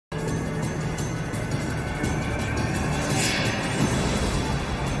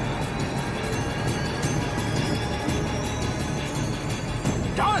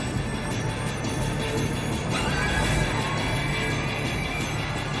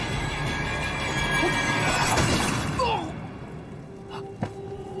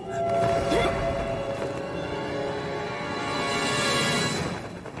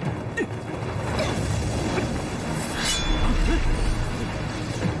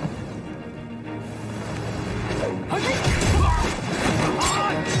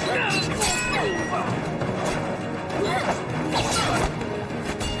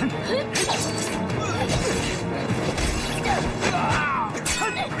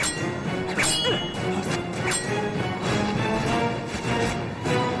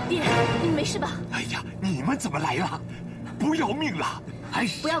来了，不要命了！还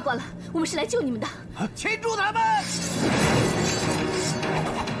是不要管了，我们是来救你们的。擒住他们！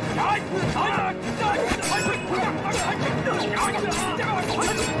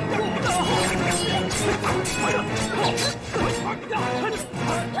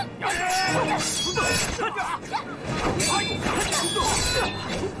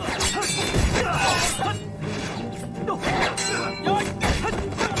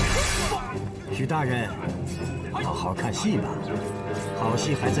许大人，好好看戏吧，好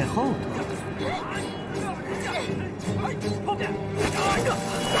戏还在后头。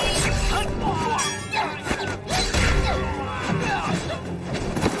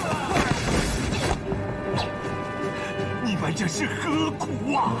你们这是何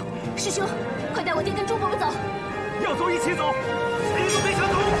苦啊！师兄，快带我爹跟猪伯伯走。要走一起走，谁都别想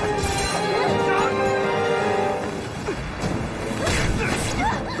走！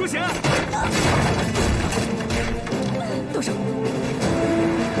朱贤，动手！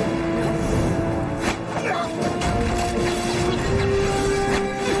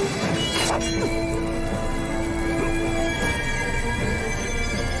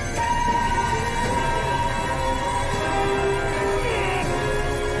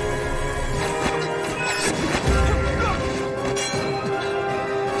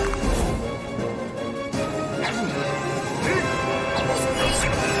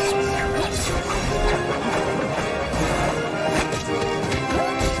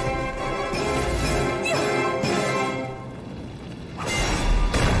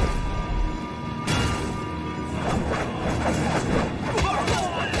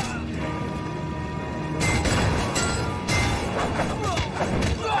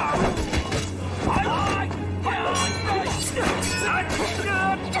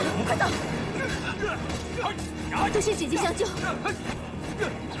多谢姐姐相救。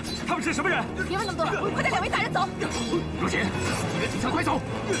他们是什么人？别问那么多，快带两位大人走。如姐，你的警车快走，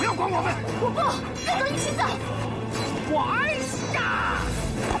不要管我们。我不，跟我一起走。哎呀！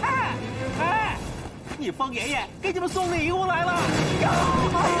哎，你疯爷爷给你们送礼物来了！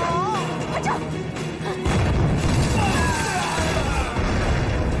快撤！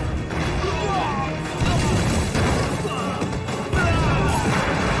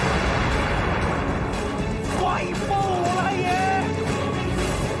快步来也！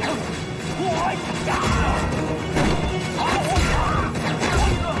我呀！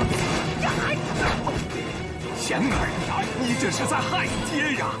贤儿，你这是在害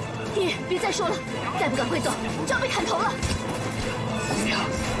爹呀！爹，别再说了，再不赶快走，就要被砍头了。姑娘，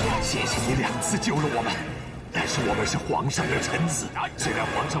谢谢你2次救了我们，但是我们是皇上的臣子，虽然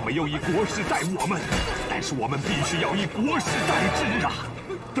皇上没有以国事待我们，但是我们必须要以国事待之啊！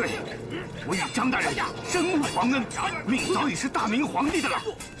对，我与张大人深慕皇恩，命早已是大明皇帝的了。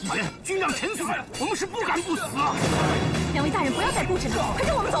既然君让臣死，我们是不敢不死啊！两位大人不要再固执了，快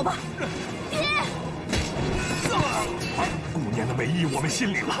跟我们走吧。爹，姑娘的美意我们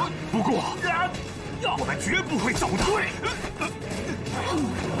心领了，不过我们绝不会走的。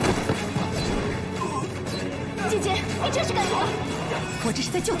姐姐，你这是干什么？我这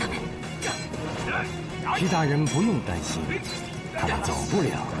是在救他们。徐大人不用担心，他们走不了。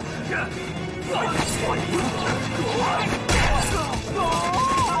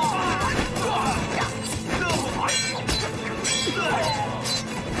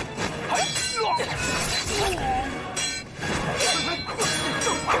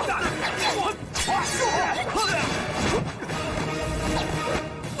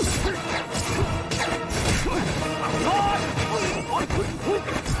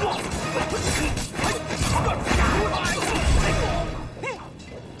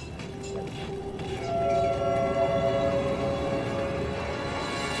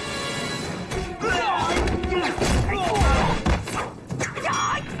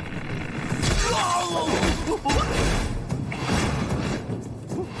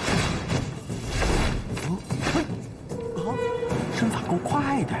身法够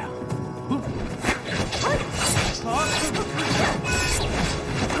快的呀！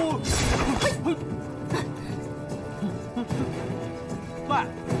喂，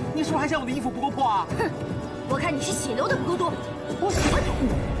你是不是还嫌我的衣服不够破啊？哼，我看你是血流的不够多。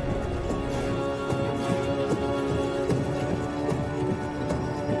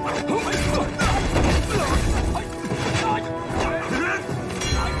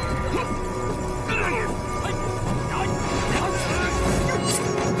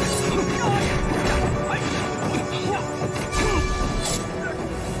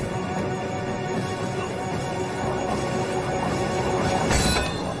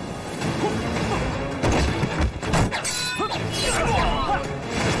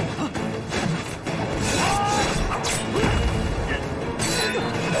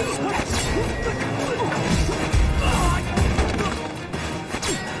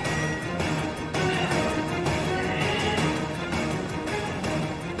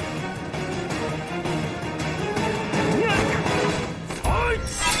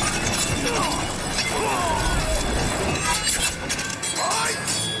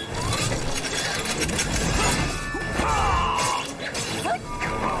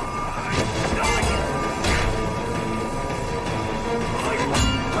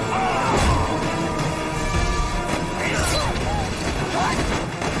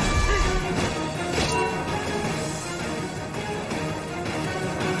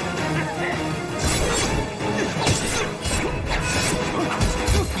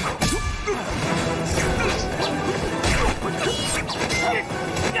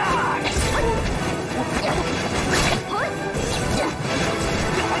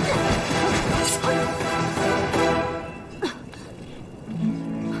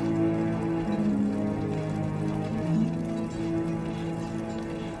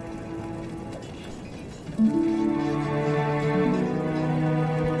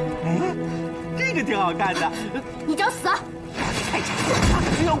挺好看的。你找死啊！太强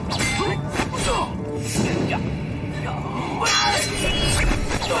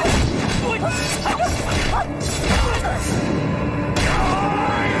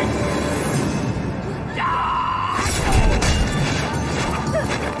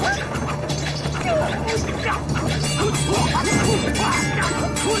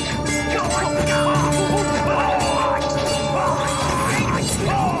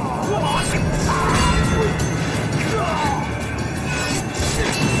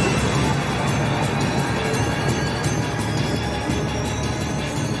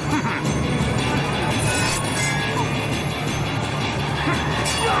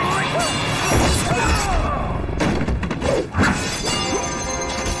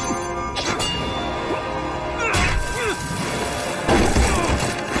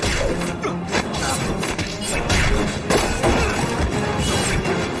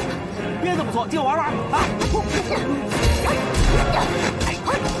别这么做，借我玩玩啊！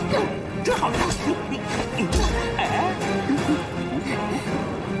真好看！哎，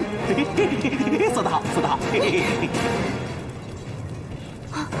做得好，做得好！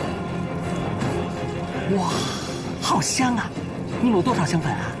哇，好香啊！你们有多少香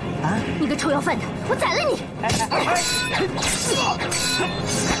粉啊？啊！你个臭要饭的，我宰了你！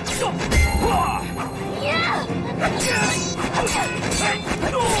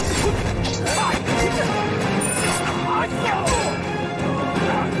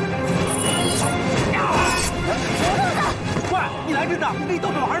快，你来真的，跟你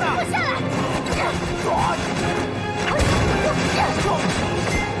逗着玩呢！我下来！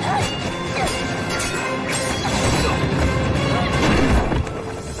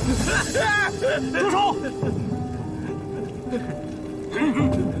住手！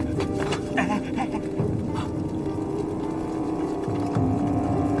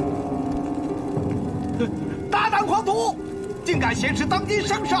大胆狂徒，竟敢挟持当今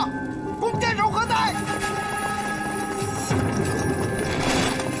圣上，弓箭手何在？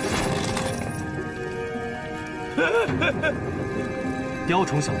雕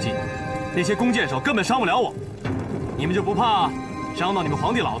虫小技，那些弓箭手根本伤不了我，你们就不怕伤到你们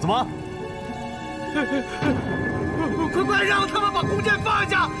皇帝老子吗？快让他们把弓箭放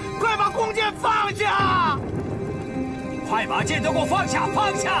下！快把弓箭放下！快把剑都给我放下！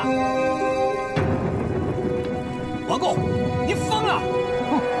放下！皇后，你疯了！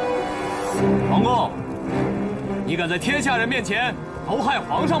皇后，你敢在天下人面前谋害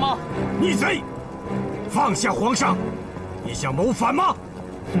皇上吗？逆贼！放下皇上！你想谋反吗？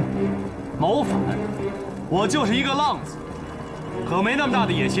哼，谋反？我就是一个浪子，可没那么大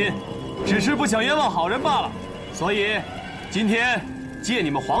的野心，只是不想冤枉好人罢了。所以，今天借你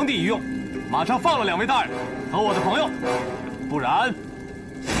们皇帝一用，马上放了2位大人和我的朋友，不然。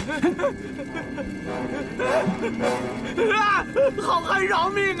啊！好汉饶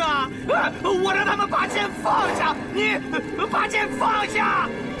命啊！我让他们把剑放下，你把剑放下！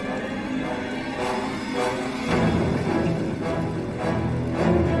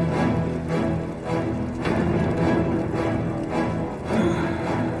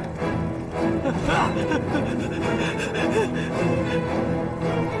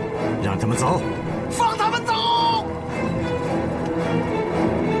让他们走，放他们走！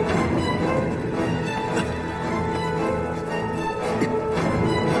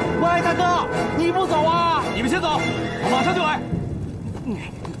喂，大哥，你不走啊？你们先走，我马上就来。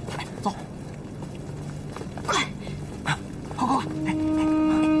走，快，快，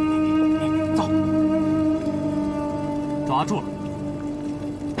走，抓住了！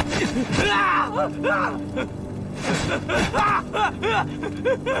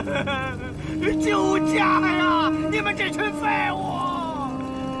救驾呀！你们这群废物！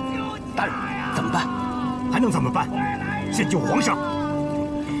大人，怎么办？还能怎么办？先救皇上！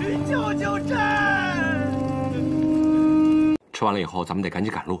救救朕！吃完了以后，咱们得赶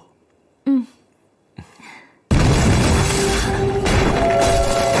紧赶路。嗯。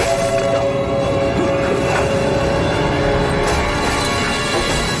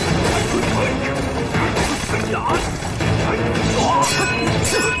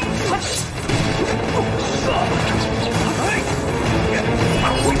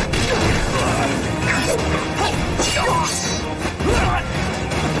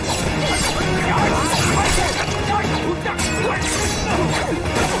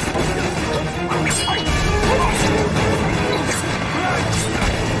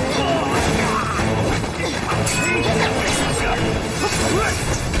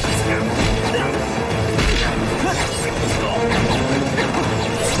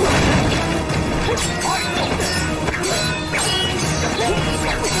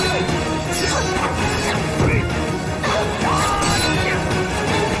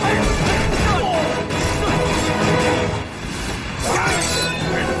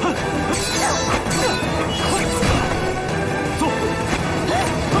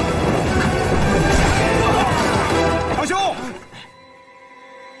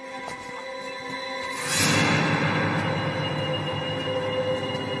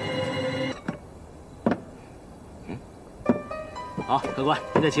好，客官，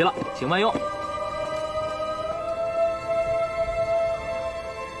您这齐了，请慢用。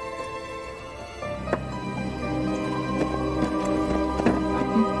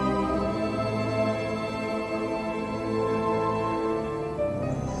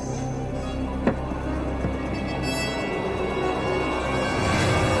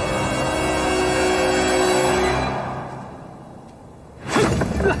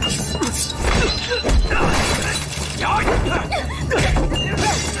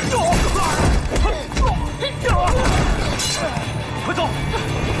快走！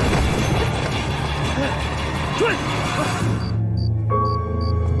追！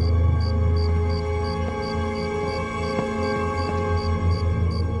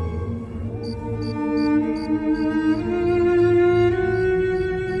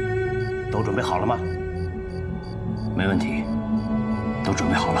都准备好了吗？没问题，都准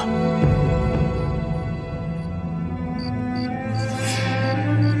备好了。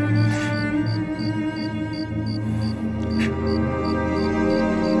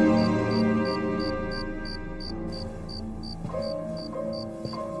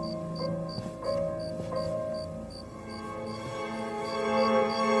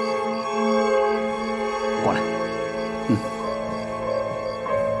 过来，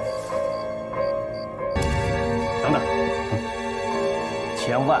等等，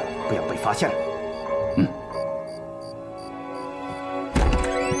千万不要被发现了。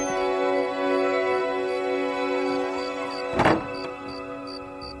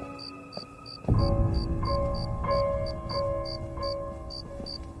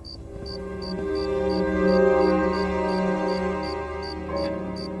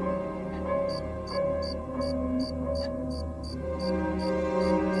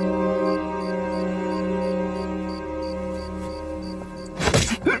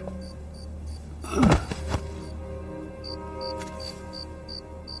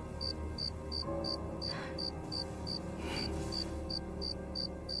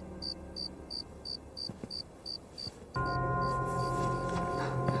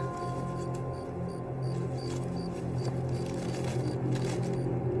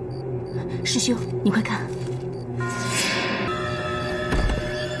师兄，你快看！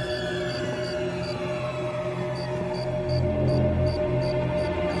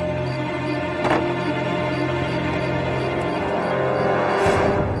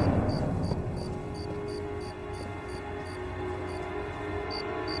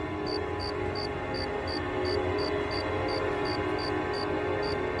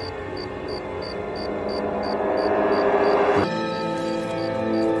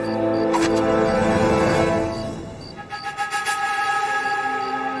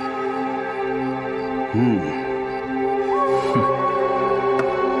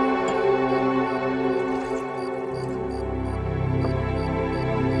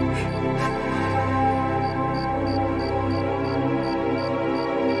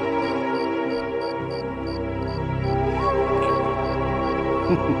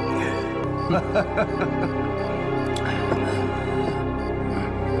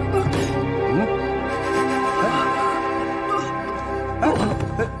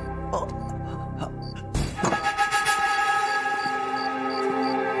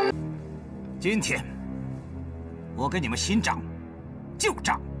今天我给你们新账、旧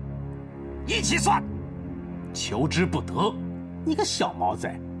账一起算。求之不得。你个小毛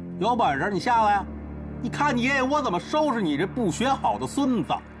贼，有本事你下来呀！你看你爷爷我怎么收拾你这不学好的孙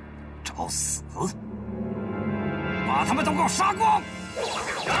子！找死！把他们都给我杀光！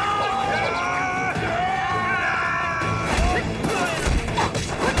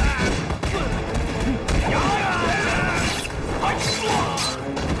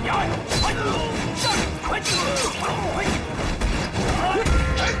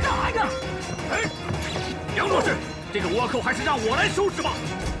杨洛士，这个倭寇还是让我来收拾吧。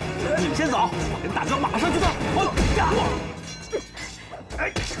你先走，我跟大哥马上去办。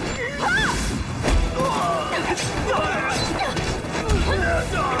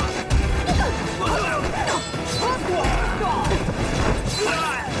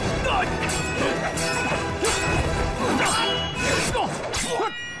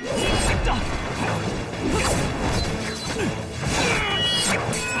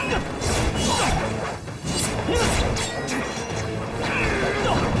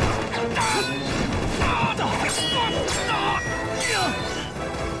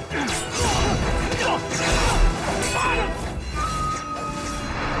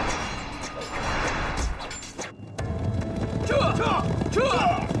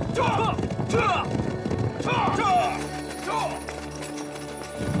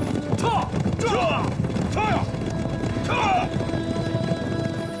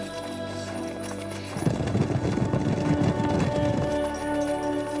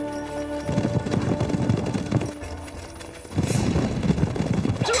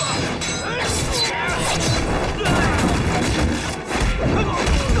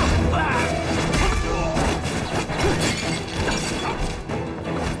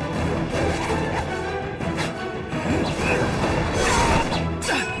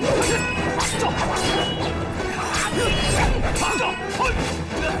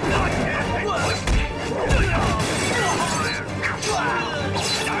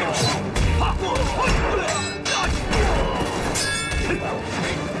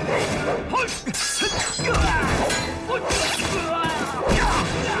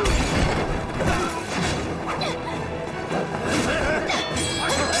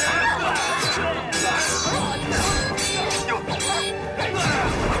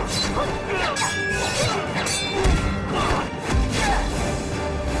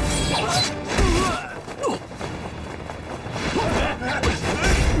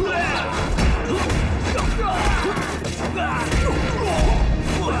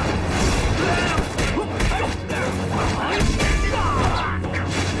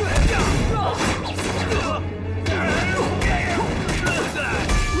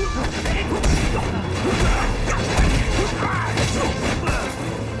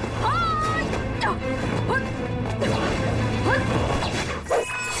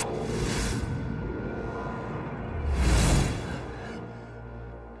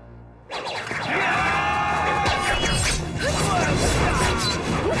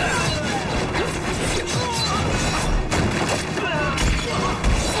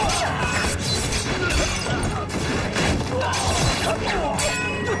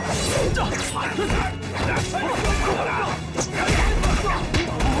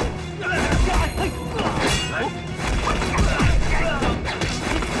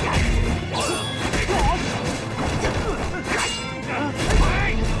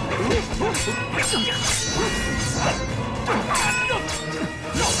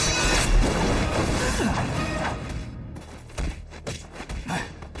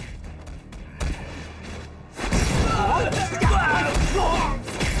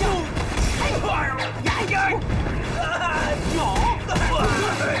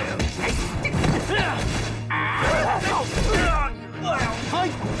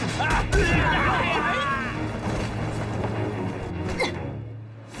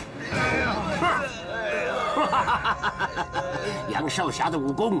少侠的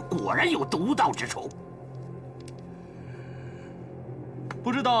武功果然有独到之处。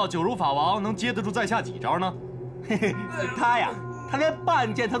不知道九如法王能接得住在下几招呢？嘿嘿，他呀，他连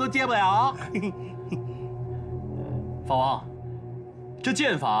半剑他都接不了。法王，这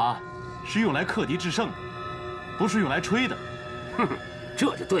剑法是用来克敌制胜的，不是用来吹的。哼，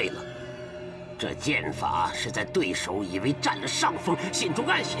这就对了。这剑法是在对手以为占了上风、心中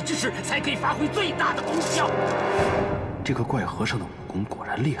暗喜之时，才可以发挥最大的功效。这个怪和尚的武功果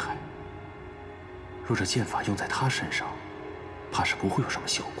然厉害。若这剑法用在他身上，怕是不会有什么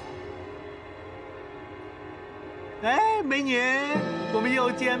效果。哎，美女，我们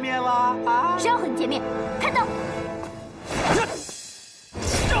又见面了啊！谁要和你见面？看刀！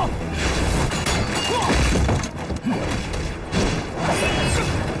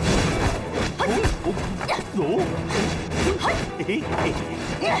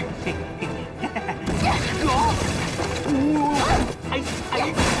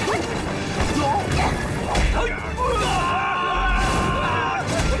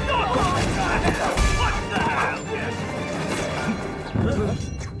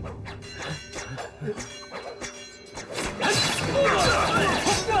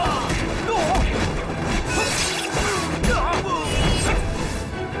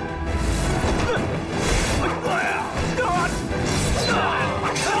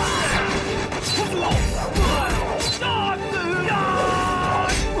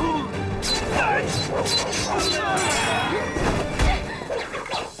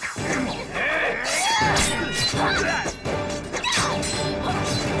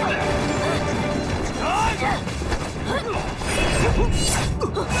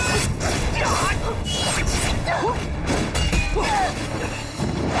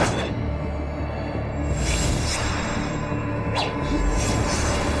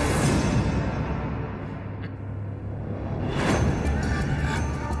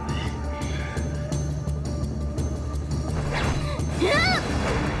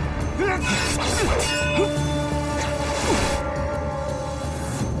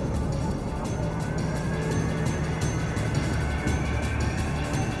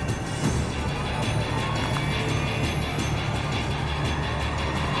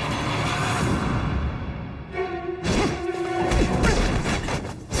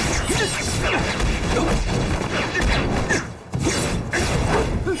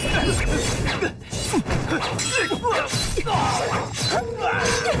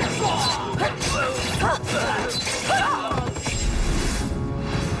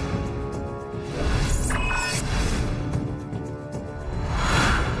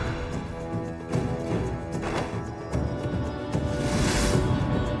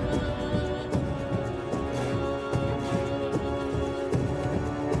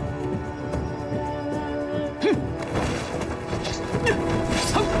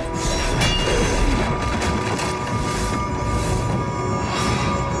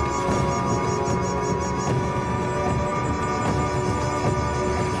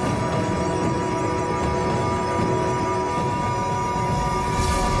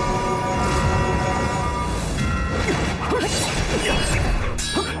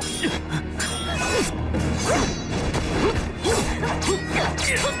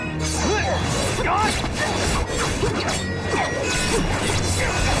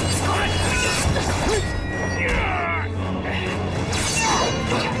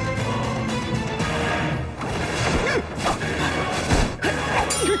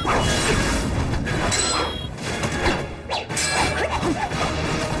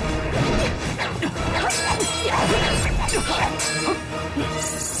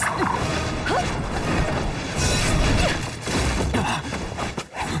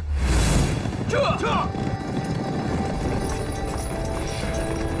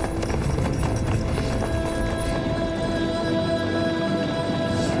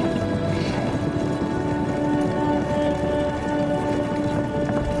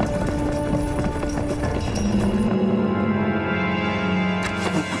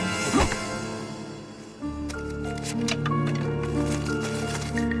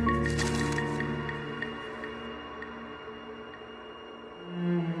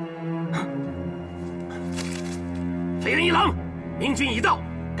飞云一郎，明军已到，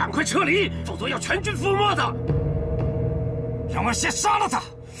赶快撤离，否则要全军覆没的。让我先杀了他！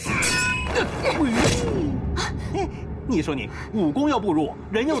你说你武功又不如我，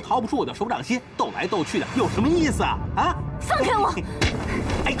人又逃不出我的手掌心，斗来斗去的有什么意思啊？啊！放开我！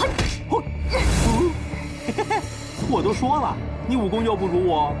哎，我都说了，你武功又不如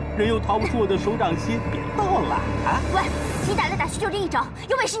我，人又逃不出我的手掌心，别斗了啊！喂，你打来打去就这一招，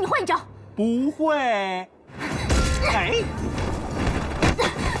有本事你换一招。不会。哎，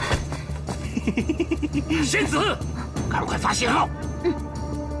仙子，赶快发信号！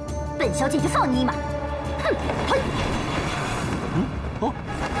本小姐就放你一马。哼，嘿。哦。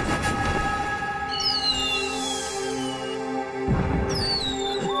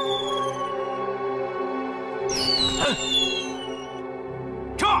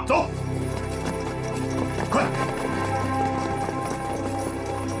 走，快！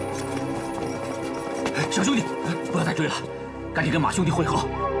小兄弟，不要再追了，赶紧跟马兄弟会合。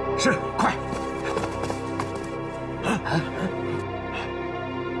是，快！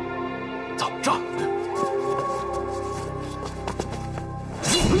走，上！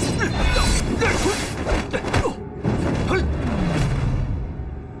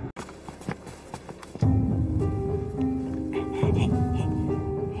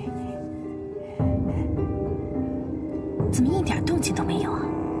怎么一点动静都没有啊？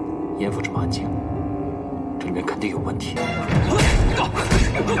严府这么安静，这里面肯定有问题。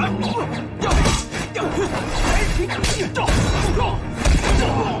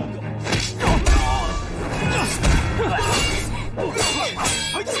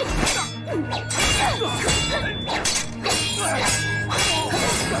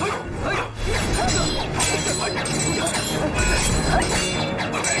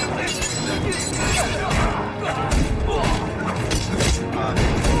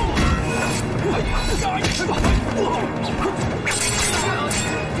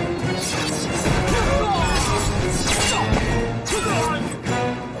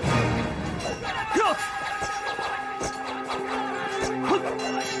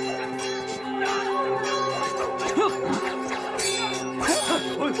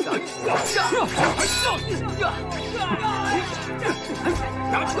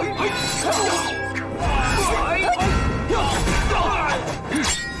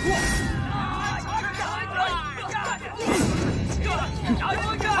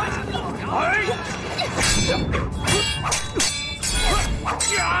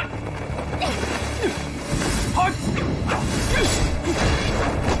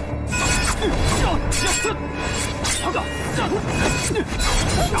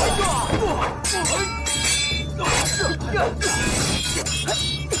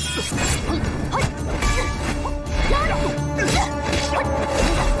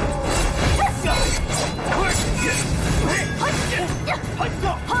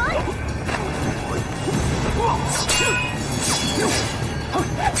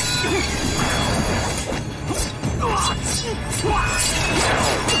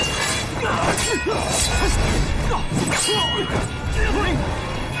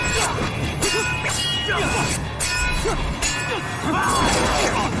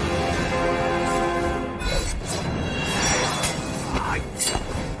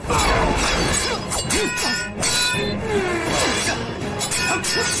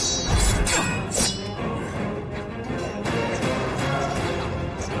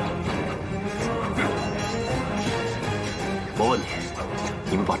我问你，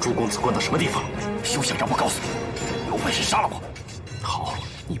你们把朱公子关到什么地方？休想让我告诉你！有本事杀了我！好，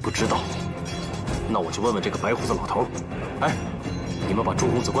你不知道，那我就问问这个白胡子老头。哎，你们把朱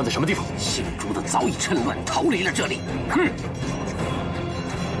公子关在什么地方？姓朱的早已趁乱逃离了这里。哼！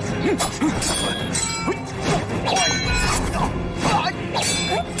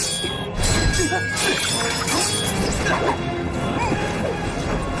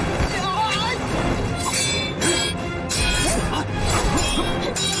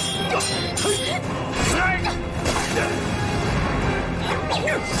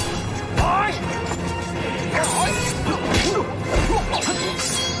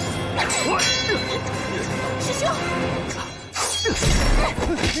师兄，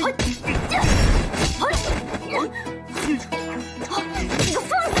你个疯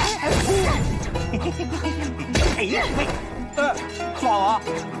子！哎，耍我？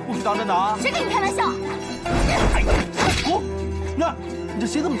不许当真的啊！谁跟你开玩笑？哦，那你这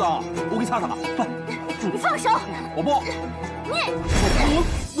鞋怎么脏？我给你擦擦。来，你放手！我不。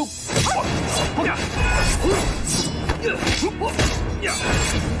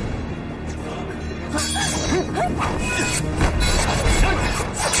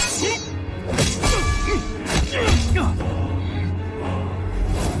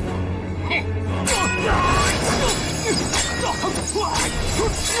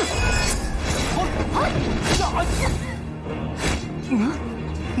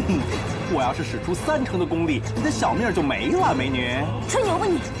我要是使出30%的功力，你的小命就没了，美女。吹牛吧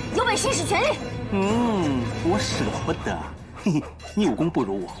你！有本事使全力！我舍不得。嘿嘿，你武功不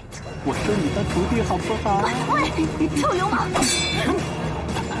如我收你当徒弟好不好？喂，臭流氓！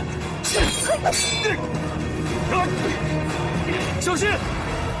小心！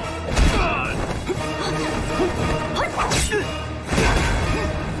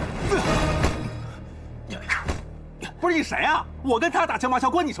不是你谁啊？我跟他打情骂俏，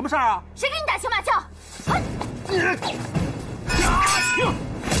关你什么事儿啊？谁跟你打情骂俏？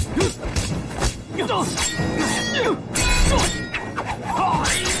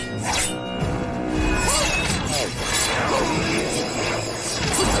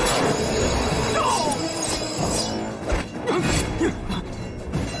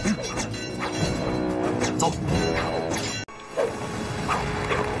走。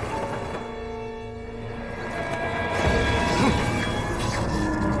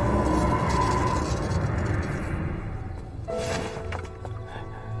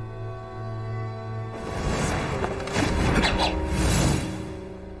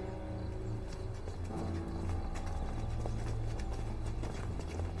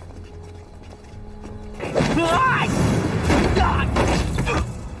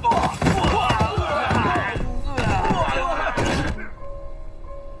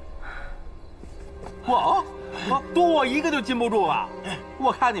多我一个就禁不住了。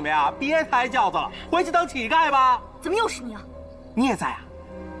我看你们呀，别抬轿子了，回去当乞丐吧。怎么又是你啊？你也在啊？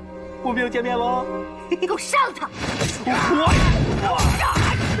我们又见面喽！给我上他！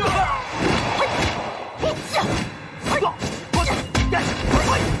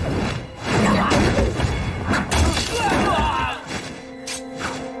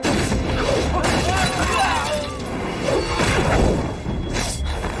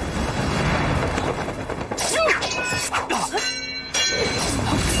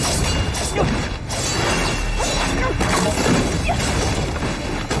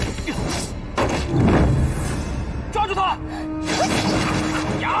抓住他！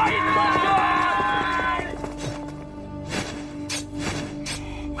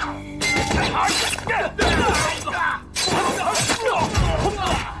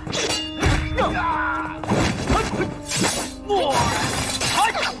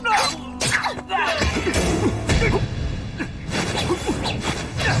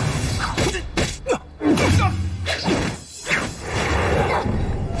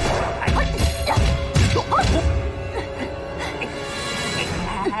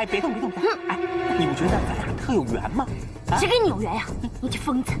哎，别动，别动！哎，你不觉得咱俩特有缘吗？谁跟你有缘呀？你这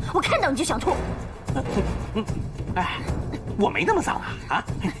疯子，我看到你就想吐。哎，我没那么脏啊！啊，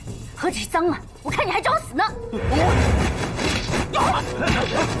何止是脏啊！我看你还找死呢！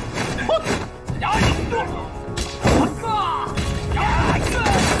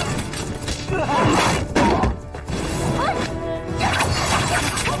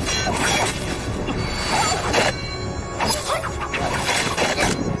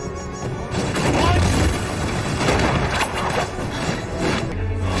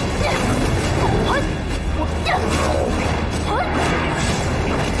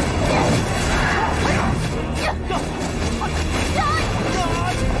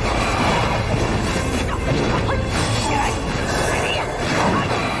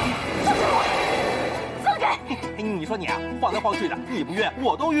你说你啊，晃来晃去的，你不晕，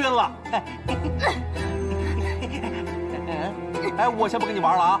我都晕了。哎，我先不跟你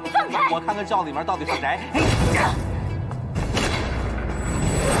玩了啊！放开！我看看轿里面到底是谁。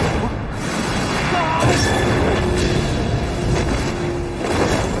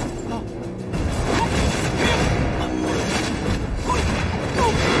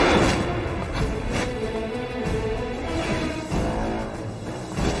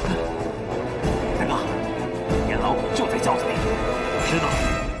大哥，年老鬼就在轿子里。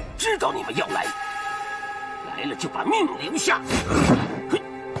知道你们要来，来了就把命留下。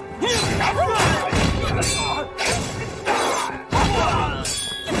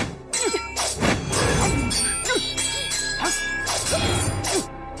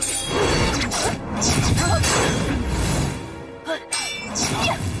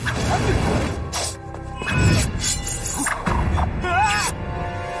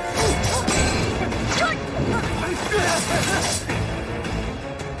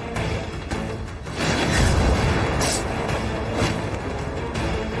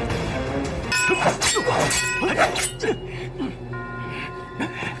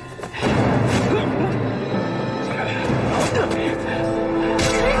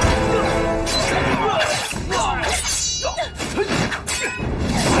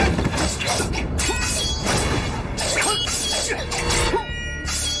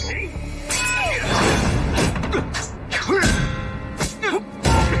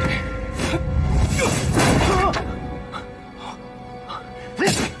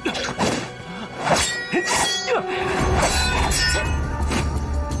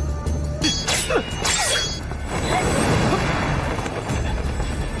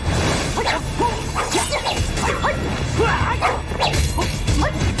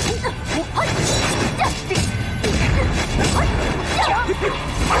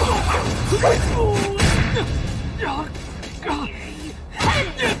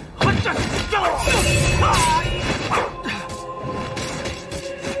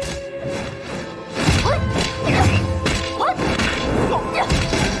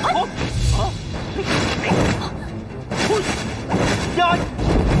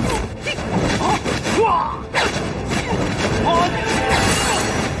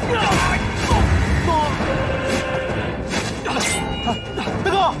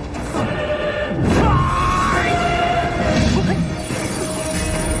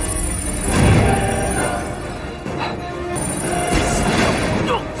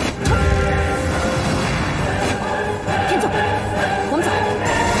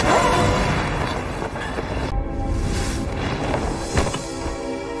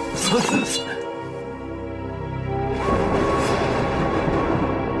他死了，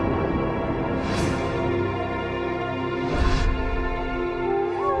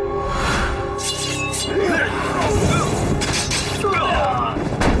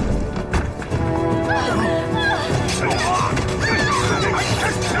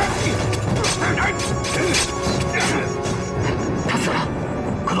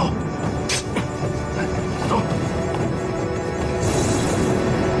快走！走！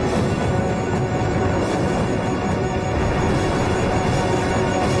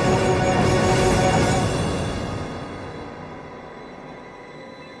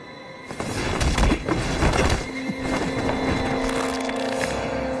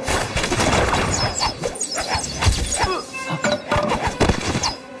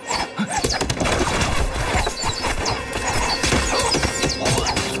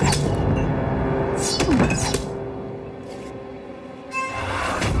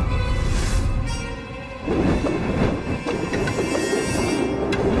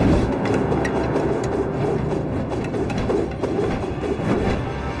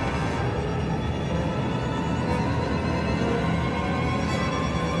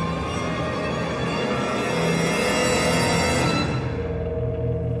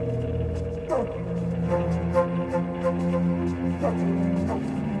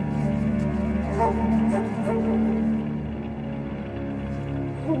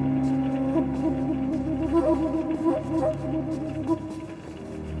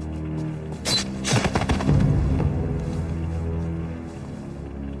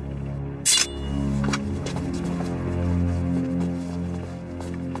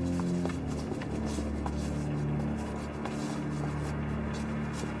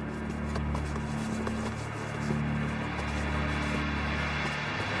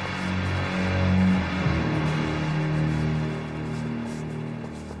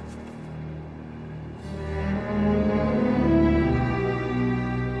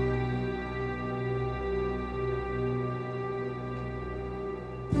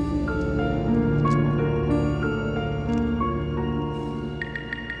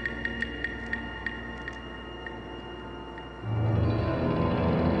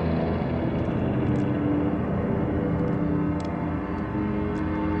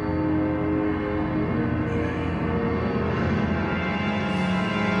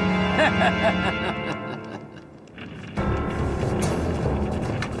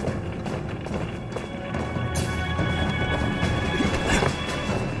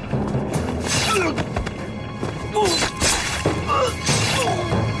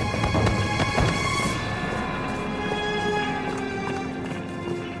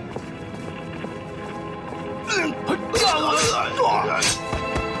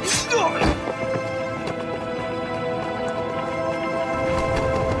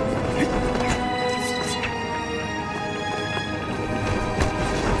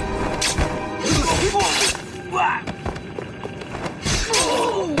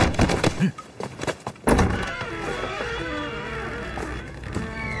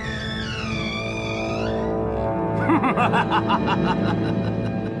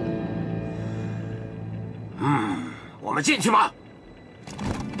我们进去吧。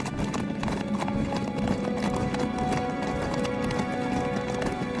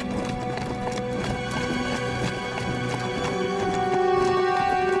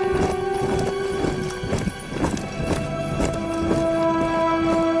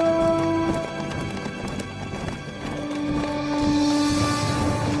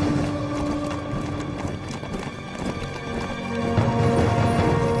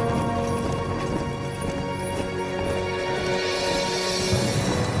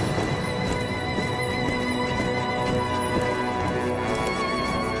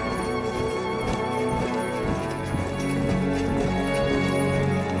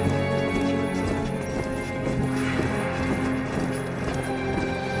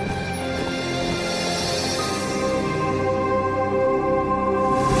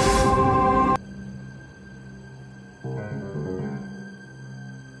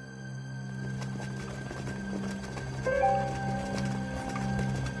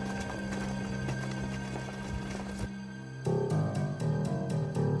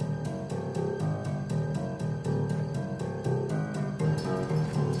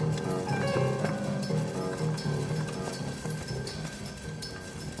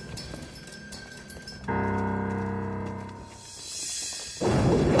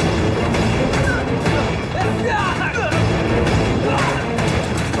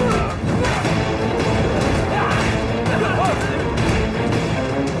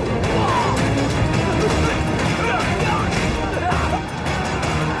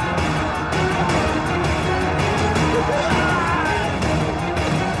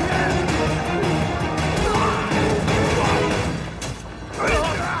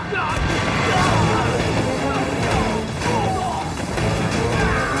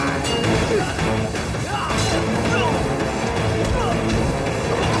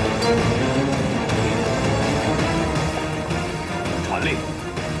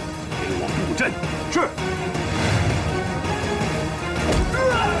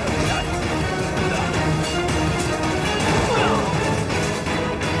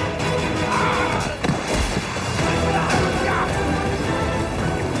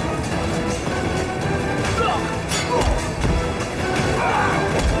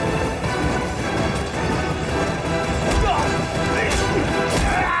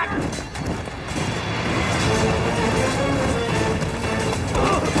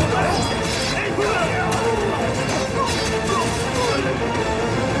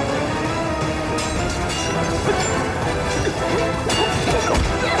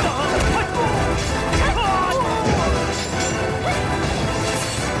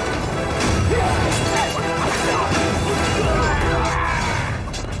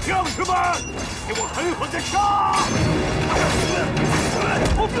士们，给我狠狠的杀！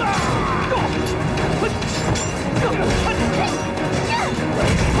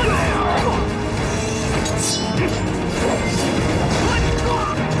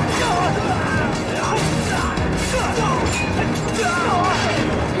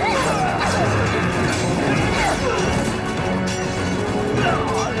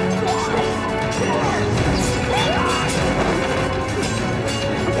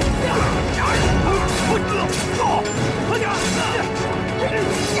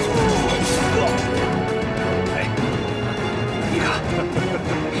你看，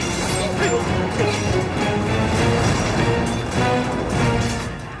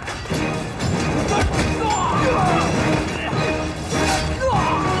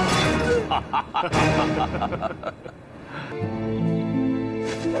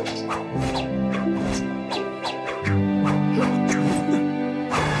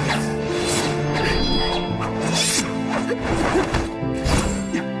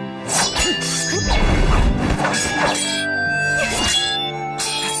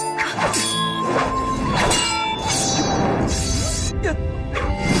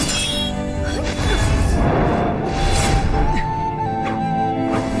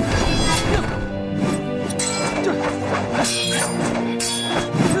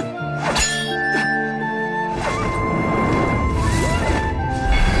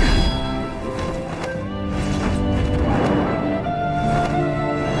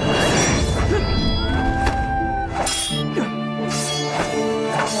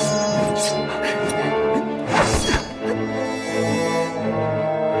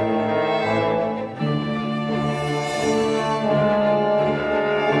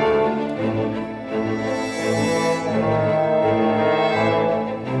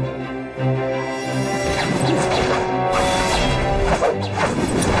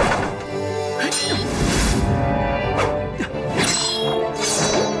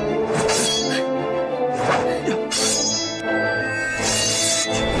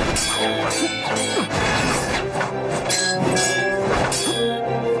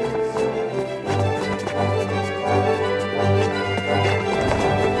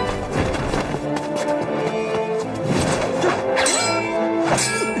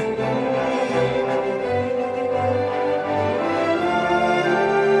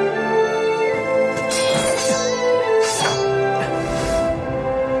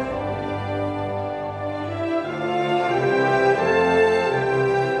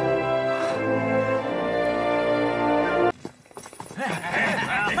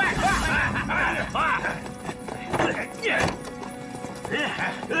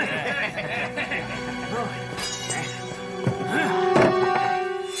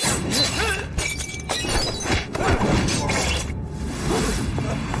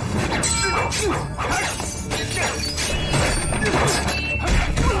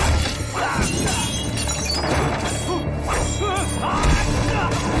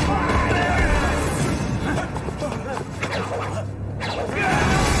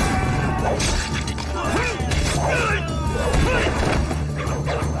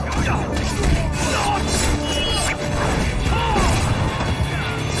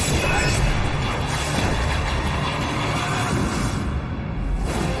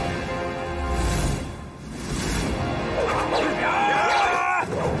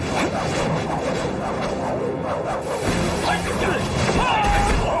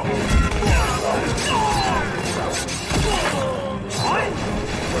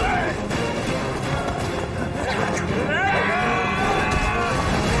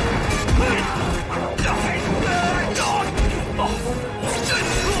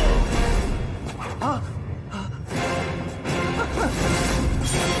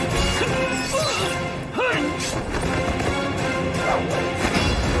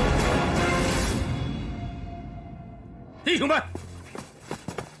弟兄们，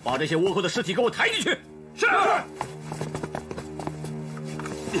把这些倭寇的尸体给我抬进去。是。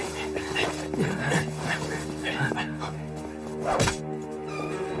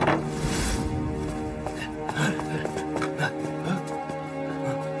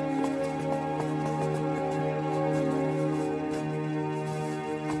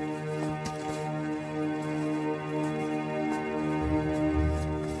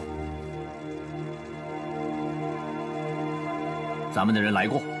咱们的人来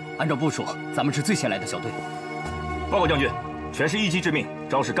过，按照部署，咱们是最先来的小队。报告将军，全是一击致命，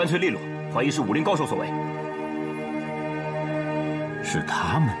招式干脆利落，怀疑是武林高手所为。是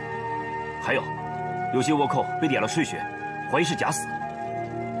他们？还有，有些倭寇被点了睡穴，怀疑是假死。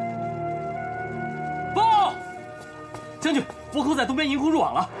报，将军，倭寇在东边迎空入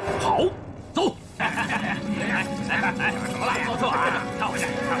网了。好，走。怎么了？走错啊！看我这，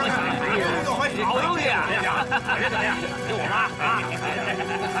好东西啊！怎么样？给我吗？啊！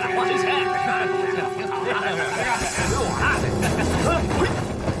花钱，挺好的。给我啊！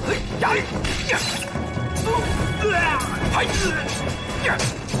呀！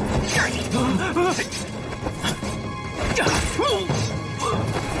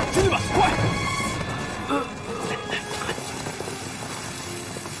兄弟们，快！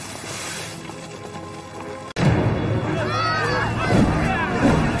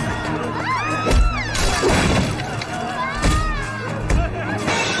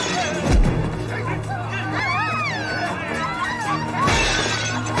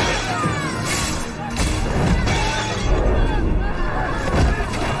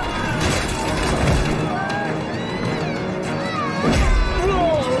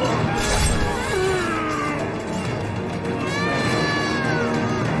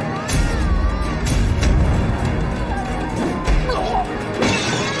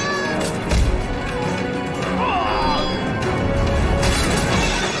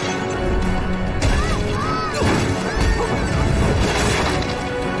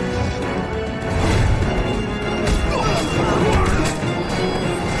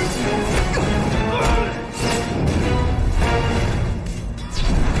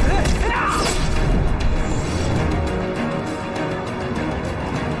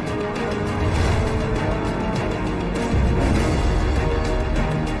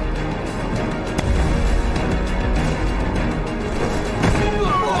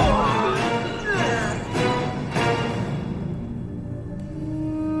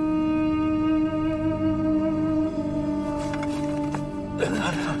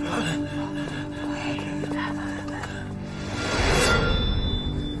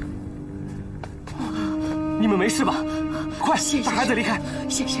你们没事吧？快，带孩子离开！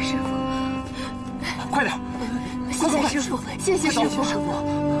谢谢师傅，快点！谢谢师傅，谢谢师傅。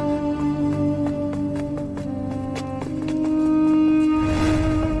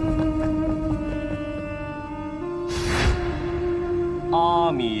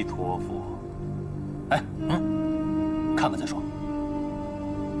阿弥陀佛。哎，看看再说。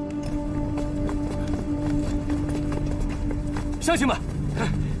乡亲们，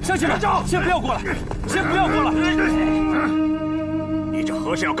乡亲们，先不要过来，先不要过来！你这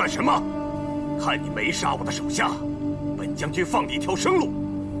和尚要干什么？看你没杀我的手下，本将军放你一条生路。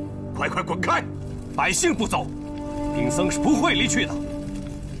快快滚开！百姓不走，贫僧是不会离去的。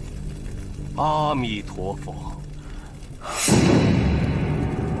阿弥陀佛。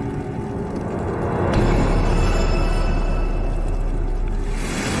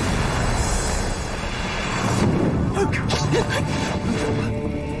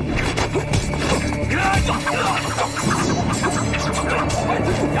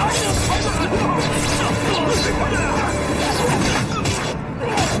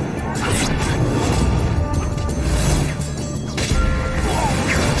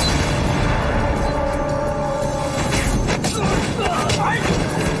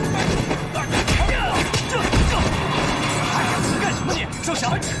干什么你？少侠，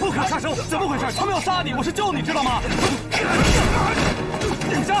不可下手！怎么回事？他们要杀你，我是救你，知道吗？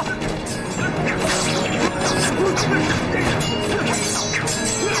少侠！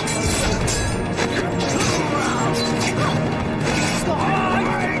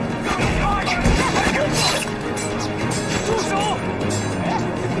住手！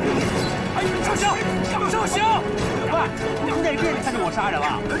哎，少侠，少侠！喂，你们在店里看见我杀人了？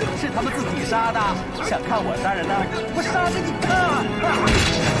是他们自己杀的，想看我杀人呢？我杀给你看！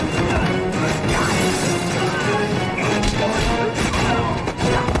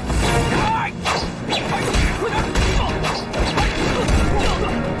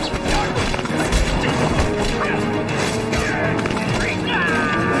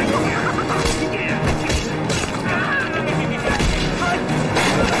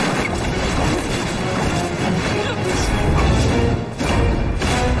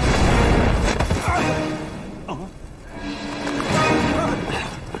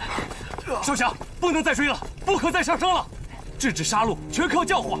少侠，不能再追了，不可再上升了。制止杀戮全靠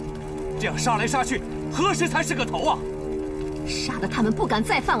教化，这样杀来杀去，何时才是个头啊？杀得他们不敢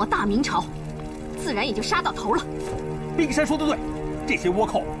再犯我大明朝，自然也就杀到头了。冰山说的对，这些倭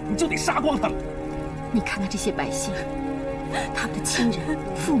寇你就得杀光他们。你看看这些百姓，他们的亲人、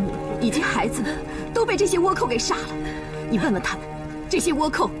父母以及孩子们都被这些倭寇给杀了。你问问他们，这些倭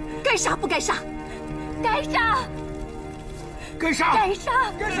寇该杀不该杀？该杀！该杀！该杀！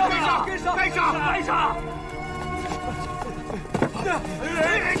该杀！该杀！该杀！该杀！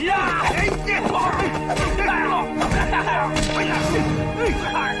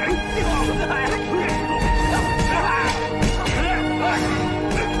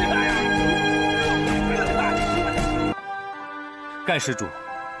盖施主，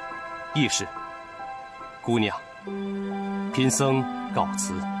义士，姑娘，贫僧告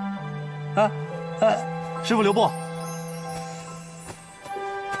辞。师傅留步。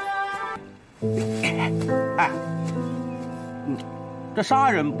哎，这杀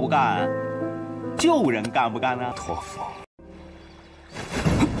人不干，救人干不干呢？托付。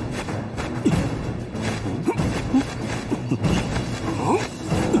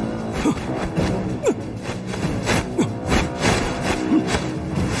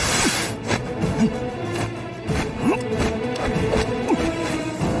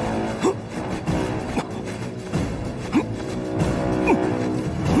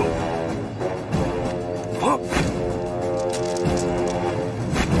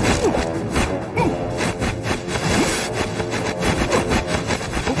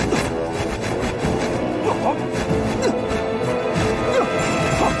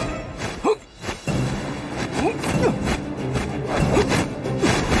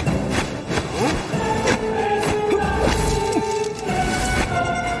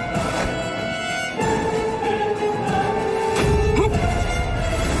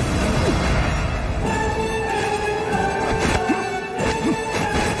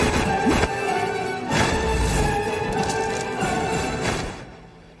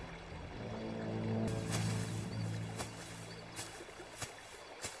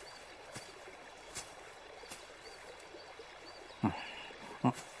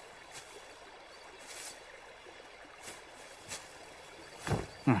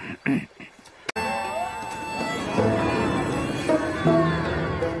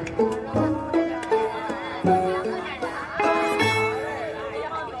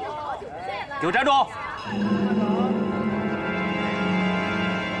给我站住！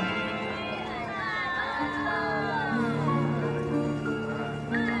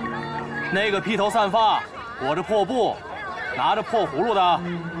那个披头散发、裹着破布、拿着破葫芦的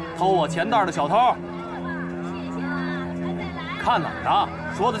偷我钱袋的小偷，看哪儿呢？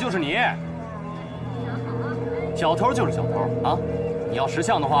说的就是你。小偷就是小偷啊！你要识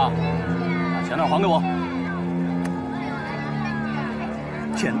相的话，把钱袋还给我。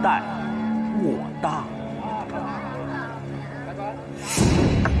钱袋我的。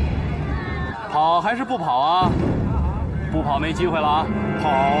跑还是不跑啊？不跑没机会了啊！跑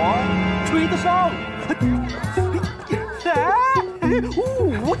啊，追得上。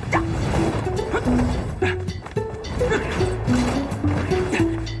我呀！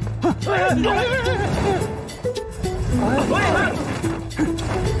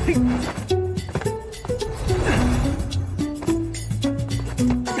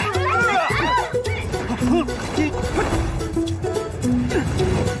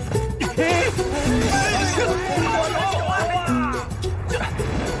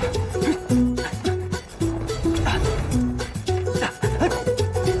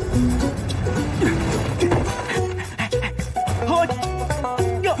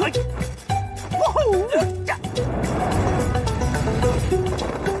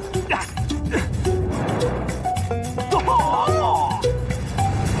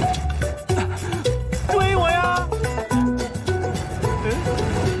追我呀！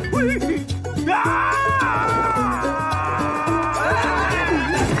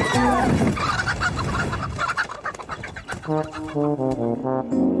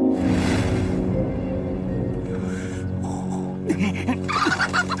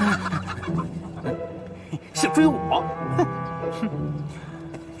想追我？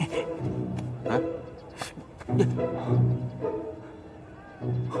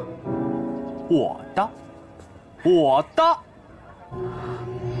我的，我的。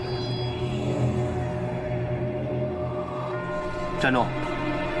站住！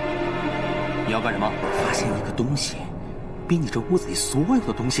你要干什么？发现一个东西，比你这屋子里所有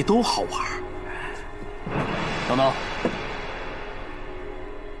的东西都好玩。等等，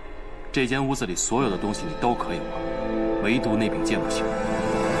这间屋子里所有的东西你都可以玩，唯独那柄剑不行。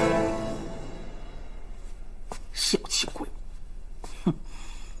小气鬼！哼！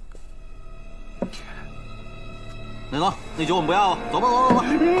那个，那酒我们不要了，走吧，走吧，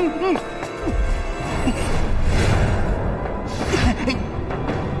走吧。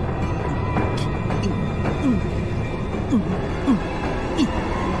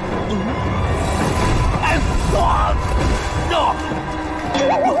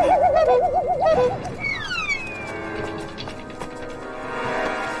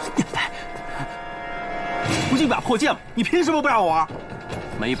不进把破破剑吗？你凭什么不让我玩？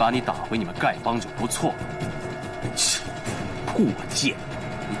没把你打回你们丐帮就不错。切，破剑！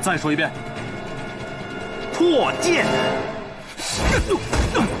你再说一遍。破剑！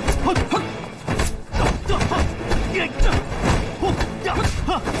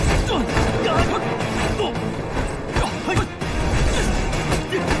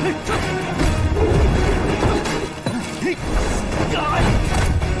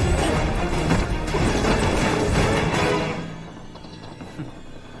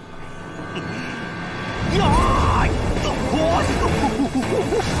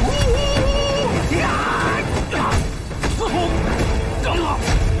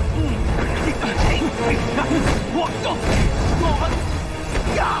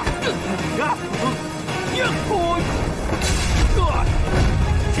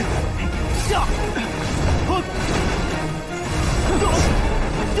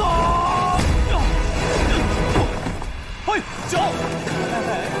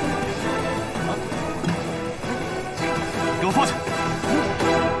给我放下！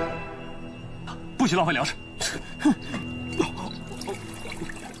不许浪费粮食！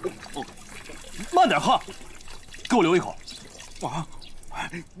慢点喝，给我留一口。啊！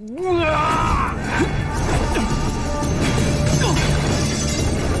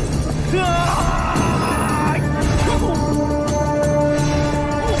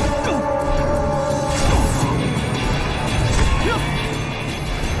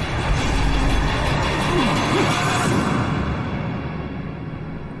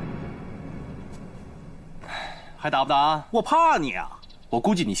还打不打？我怕你啊！我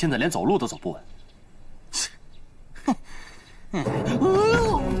估计你现在连走路都走不稳。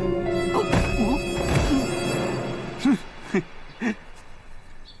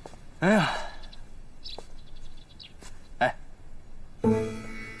哎呀，哎，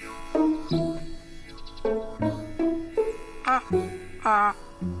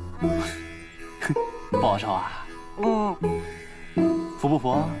不好受啊？服不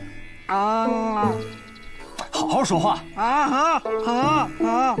服？好好说话。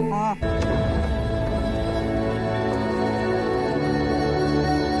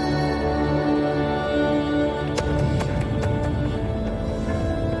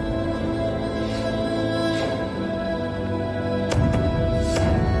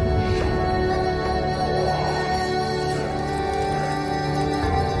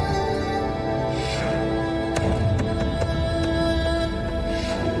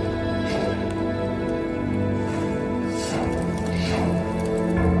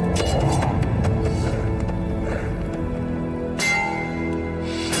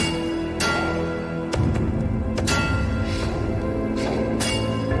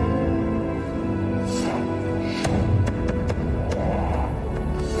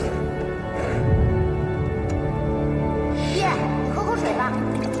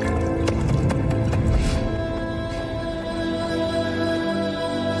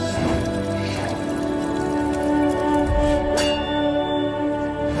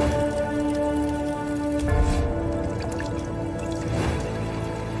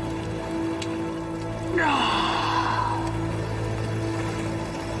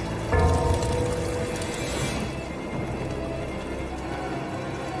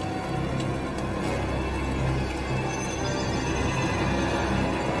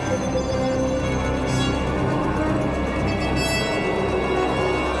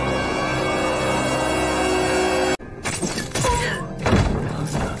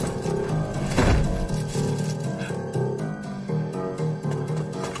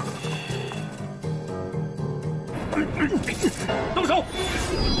动手！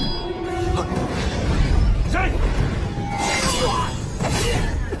谁？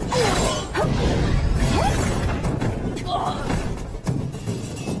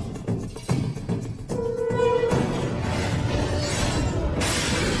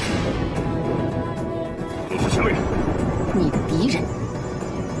不相认，你的敌人，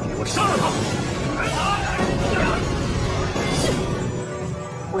给我杀了他！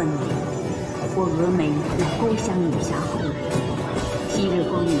问你，我峨眉乃郭襄女侠后人，昔日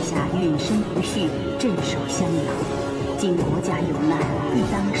光女侠永生不续，镇守襄阳。今国家有难，亦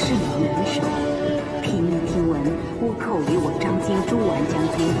当施以援手。凭听闻倭寇与我张金诸丸将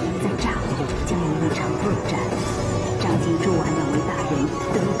军在战后将有一场恶战。张金诸丸两位大人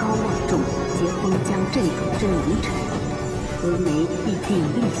德高望重，皆封疆镇主之名臣，峨眉亦鼎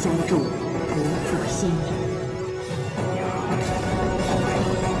力相助，国负先人。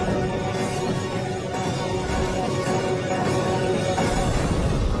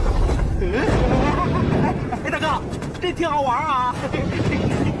哎，大哥，这挺好玩啊！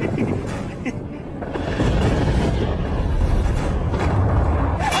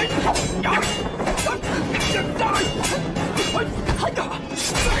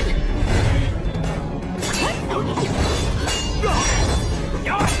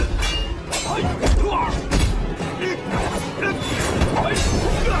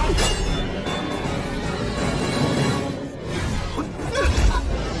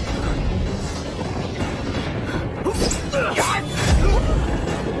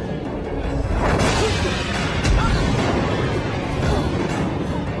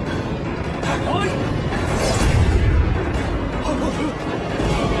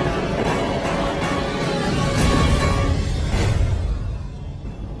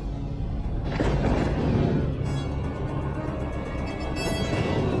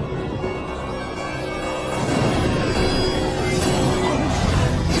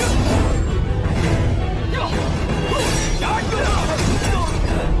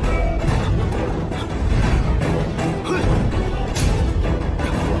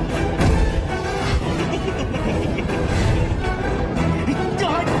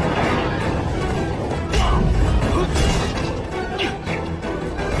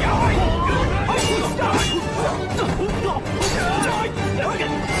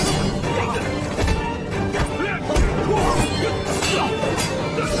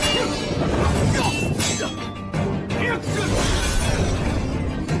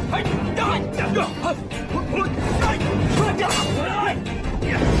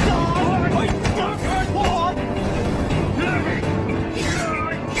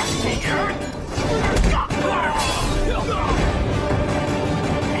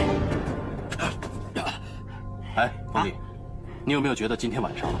哎，冯弟，你有没有觉得今天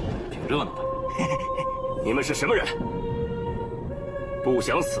晚上挺热闹的？你们是什么人？不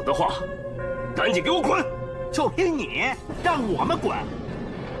想死的话，赶紧给我滚！就凭你，让我们滚？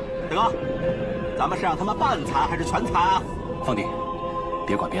德，咱们是让他们半残还是全残啊？冯弟，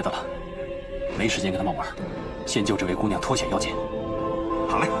别管别的了，没时间跟他们玩，先救这位姑娘脱险要紧。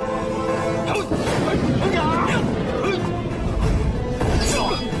好嘞。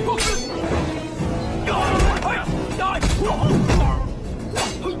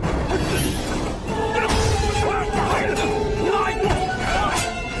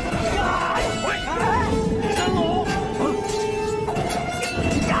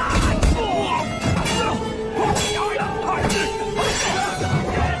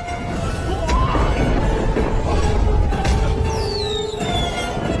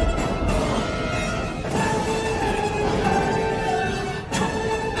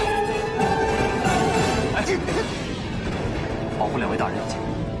保护两位大人要紧。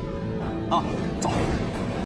啊，走。